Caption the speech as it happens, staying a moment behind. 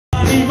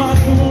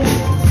kalimatmu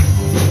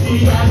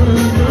tidak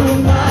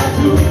belum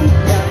maju.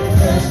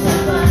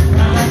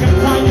 Akan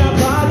hanya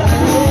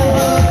padamu,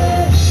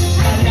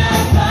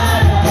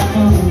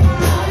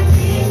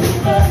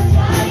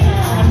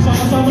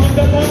 sama-sama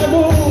angkat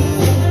tanganmu.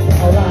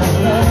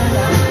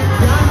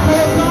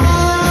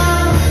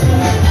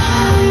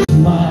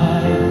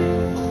 My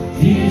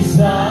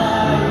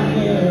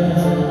desire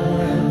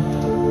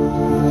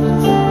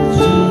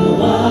to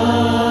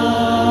honor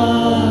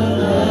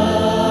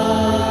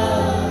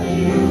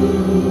you,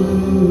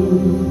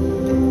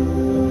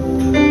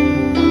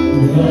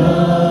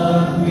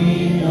 Lord,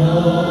 with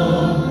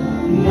all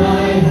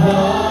my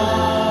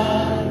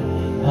heart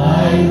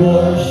I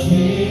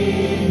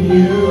worship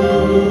you.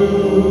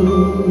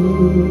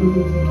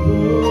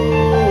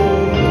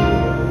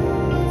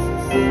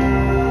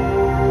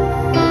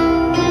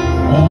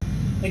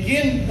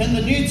 Again, in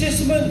the New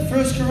Testament,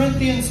 1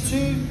 Corinthians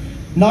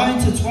 2,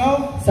 9 to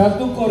 12.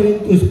 1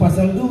 Korintus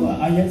pasal 2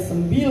 ayat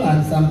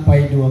 9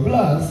 sampai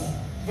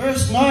 12.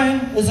 Verse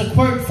 9 is a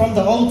quote from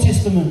the Old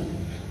Testament.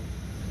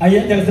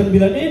 Ayat yang 9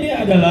 ini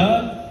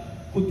adalah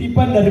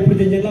kutipan dari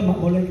perjanjian lama,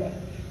 bolehkah?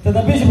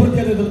 Tetapi seperti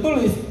yang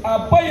tertulis,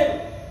 apa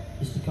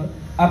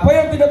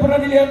yang tidak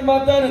pernah dilihat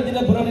mata dan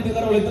tidak pernah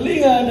didengar oleh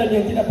telinga dan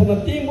yang tidak pernah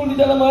timbul di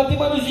dalam hati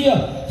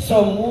manusia,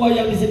 semua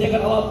yang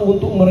disediakan Allah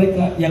untuk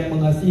mereka yang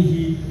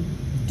mengasihi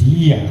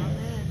Dia.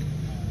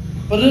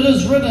 But it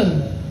is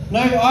written,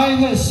 no eye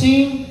has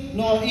seen,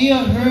 nor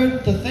ear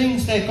heard the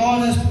things that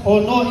God has,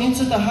 or nor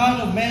entered the heart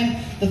of man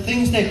the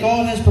things that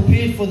God has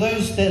prepared for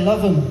those that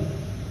love Him.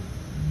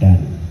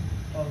 Dan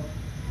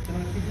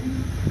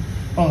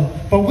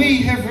but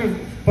we have,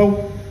 but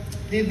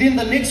then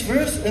the next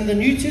verse in the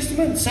New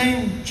Testament,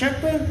 same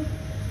chapter.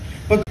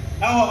 But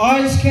our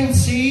eyes can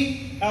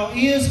see, our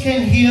ears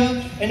can hear,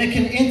 and it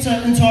can enter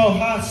into our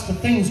hearts the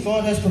things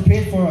God has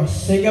prepared for us.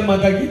 Sehingga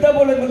mata kita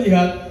boleh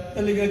melihat,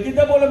 telinga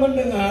kita boleh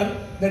mendengar,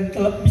 dan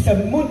bisa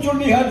muncul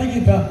di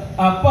hati kita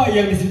apa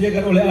yang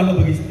disediakan oleh Allah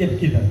bagi setiap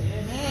kita.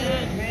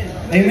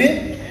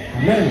 Amen.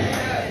 Amen.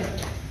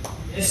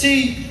 You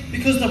see,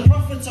 because the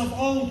prophets of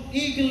old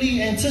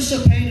eagerly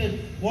anticipated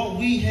what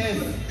we have.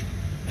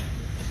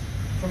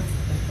 The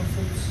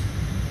prophets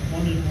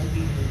wanted what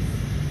we have.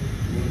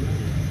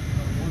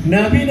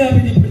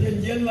 Nabi-nabi di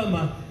perjanjian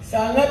lama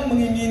sangat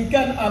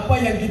menginginkan apa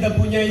yang kita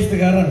punyai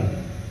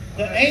sekarang.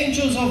 The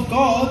angels of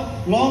God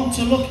long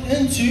to look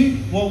into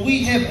what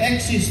we have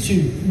access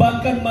to.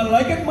 Bahkan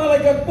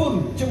malaikat-malaikat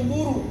pun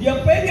cemburu,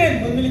 dia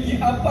pengen memiliki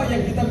apa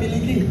yang kita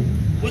miliki,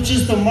 Which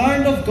is the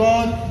mind of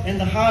God and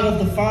the heart of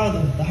the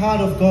Father, the heart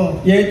of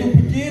God. Yaitu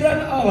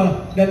pikiran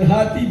Allah dan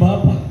hati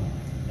Bapa.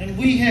 And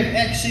we have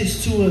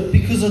access to it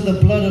because of the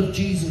blood of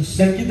Jesus.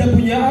 Dan kita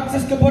punya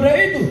akses kepada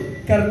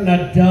itu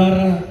karena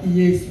darah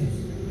Yesus.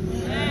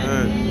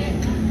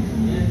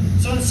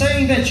 So in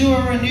saying that you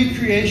are a new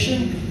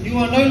creation, you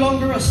are no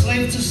longer a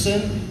slave to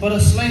sin, but a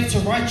slave to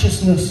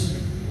righteousness.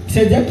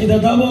 Sejak kita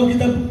tahu bahwa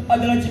kita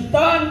adalah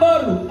ciptaan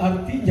baru,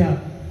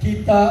 artinya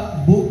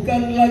kita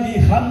bukan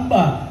lagi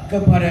hamba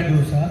kepada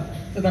dosa,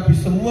 tetapi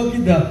semua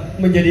kita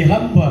menjadi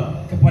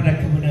hamba kepada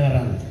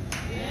kebenaran.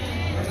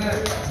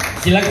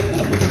 Silakan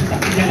kamu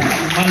tetap jangan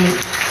malu.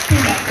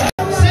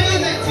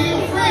 Say that to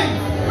your friend.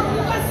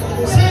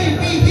 Say,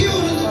 be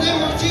healed in the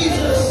name of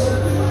Jesus.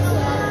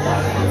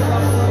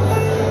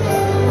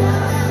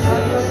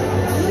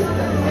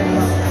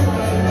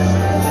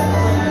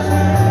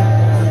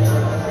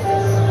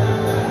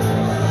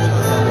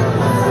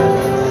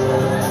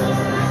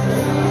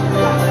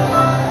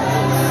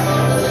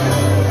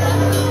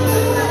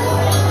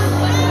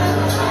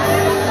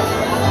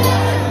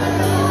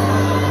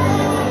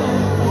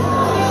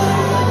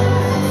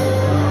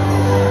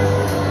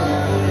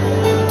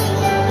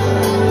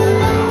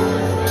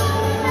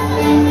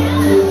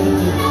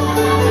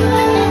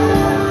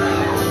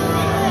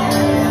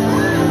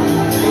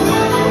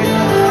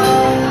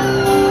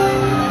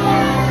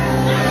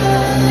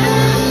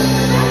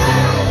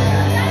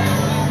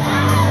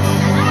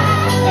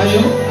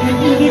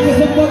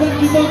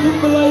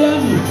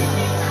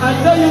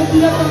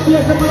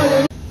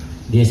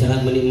 Dia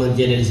sangat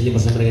menikmati ada di sini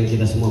bersama dengan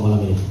kita semua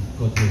malam ini.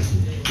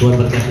 Tuhan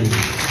berkati.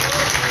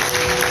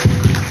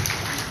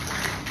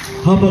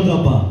 Apa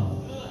kabar?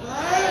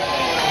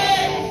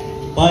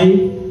 Baik.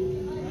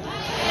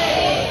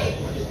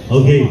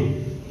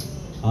 Okay.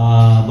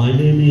 My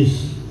name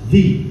is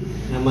V.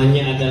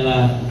 Namanya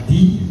adalah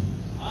D.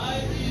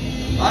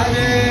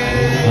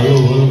 Halo.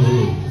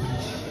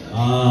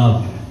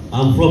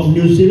 I'm from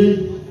New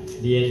Zealand.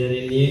 Dia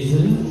dari New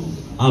Zealand.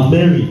 I'm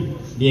married.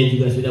 Dia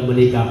juga sudah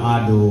menikah.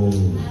 Aduh.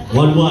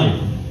 One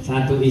wife.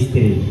 Satu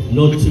istri.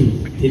 Not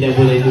two. Tidak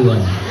boleh dua.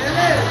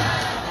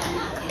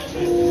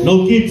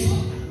 No kids.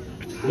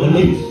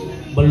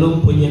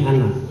 Belum punya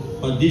anak.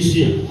 But this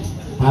year.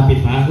 Tapi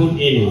tahun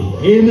ini.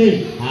 Amen.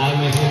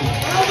 Amin.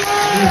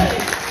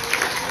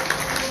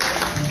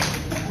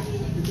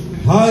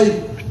 Hai.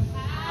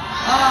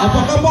 Apa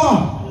kabar?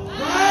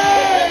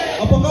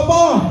 Apa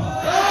kabar?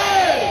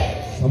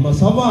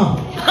 Sama-sama.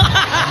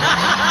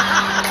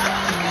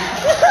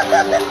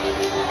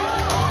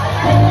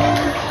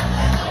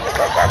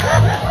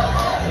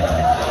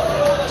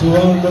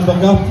 Tuhan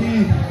memberkati.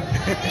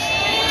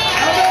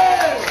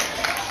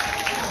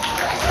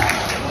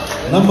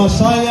 Nama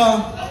saya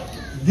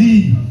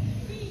D.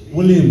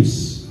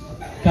 Williams.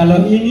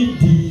 Kalau ini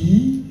D,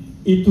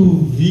 itu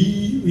V.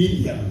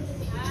 William.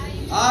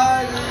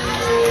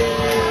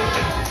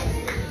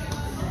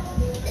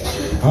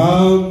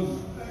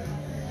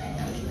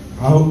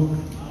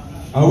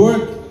 I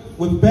work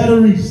with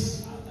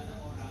batteries.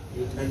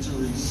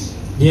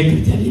 Dia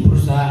kerja di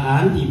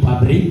perusahaan, di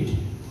pabrik.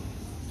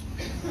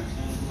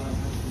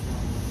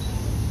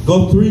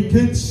 Got 3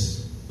 kids.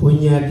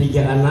 Punya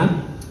 3 anak.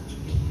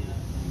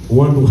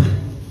 One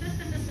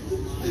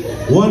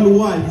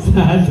wife.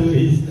 1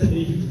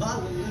 istri.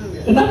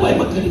 Kenapa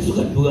emang kalian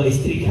suka 2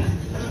 istri kan?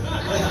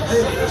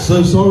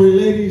 So sorry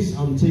ladies,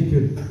 I'm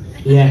taken.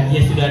 Ya,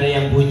 dia sudah ada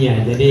yang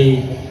punya.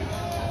 Jadi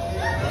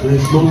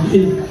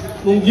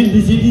Mungkin di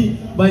sini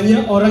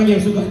banyak orang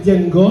yang suka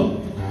jenggot.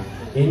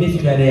 ini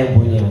sudah ada yang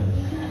punya.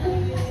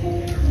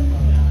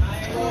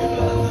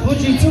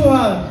 Puji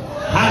Tuhan.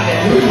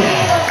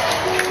 Hallelujah.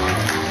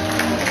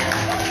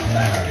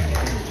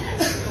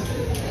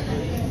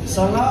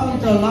 Salam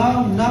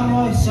dalam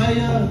nama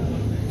saya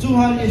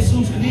Tuhan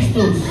Yesus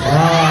Kristus.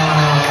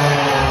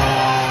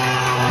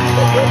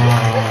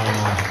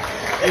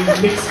 It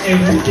makes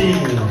everything.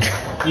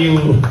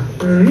 You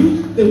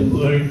read the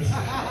word.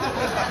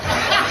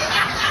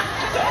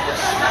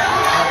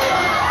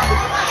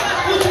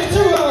 Puji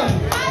Tuhan.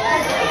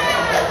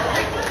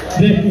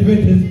 Then we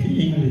better speak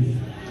English.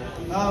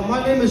 My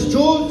name is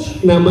George.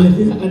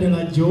 Namanya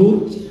adalah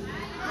George.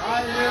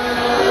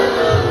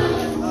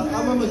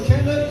 I'm a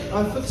mechanic.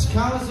 I fix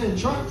cars and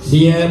trucks.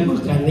 Dia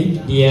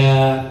mekanik, dia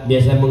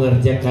biasa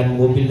mengerjakan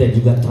mobil dan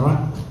juga truk.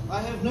 I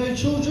have no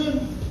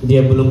children.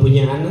 Dia belum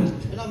punya anak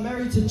And I'm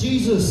married to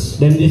Jesus.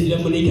 dan dia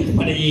sudah menikah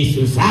kepada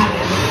Yesus.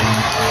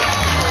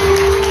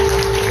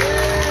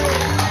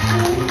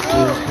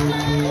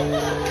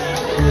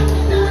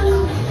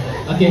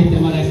 Oke,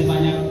 terima kasih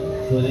banyak.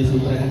 Tuhan Yesus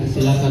memberkati.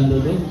 Silakan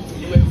duduk.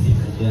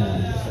 Ya,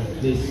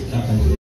 please, kapan?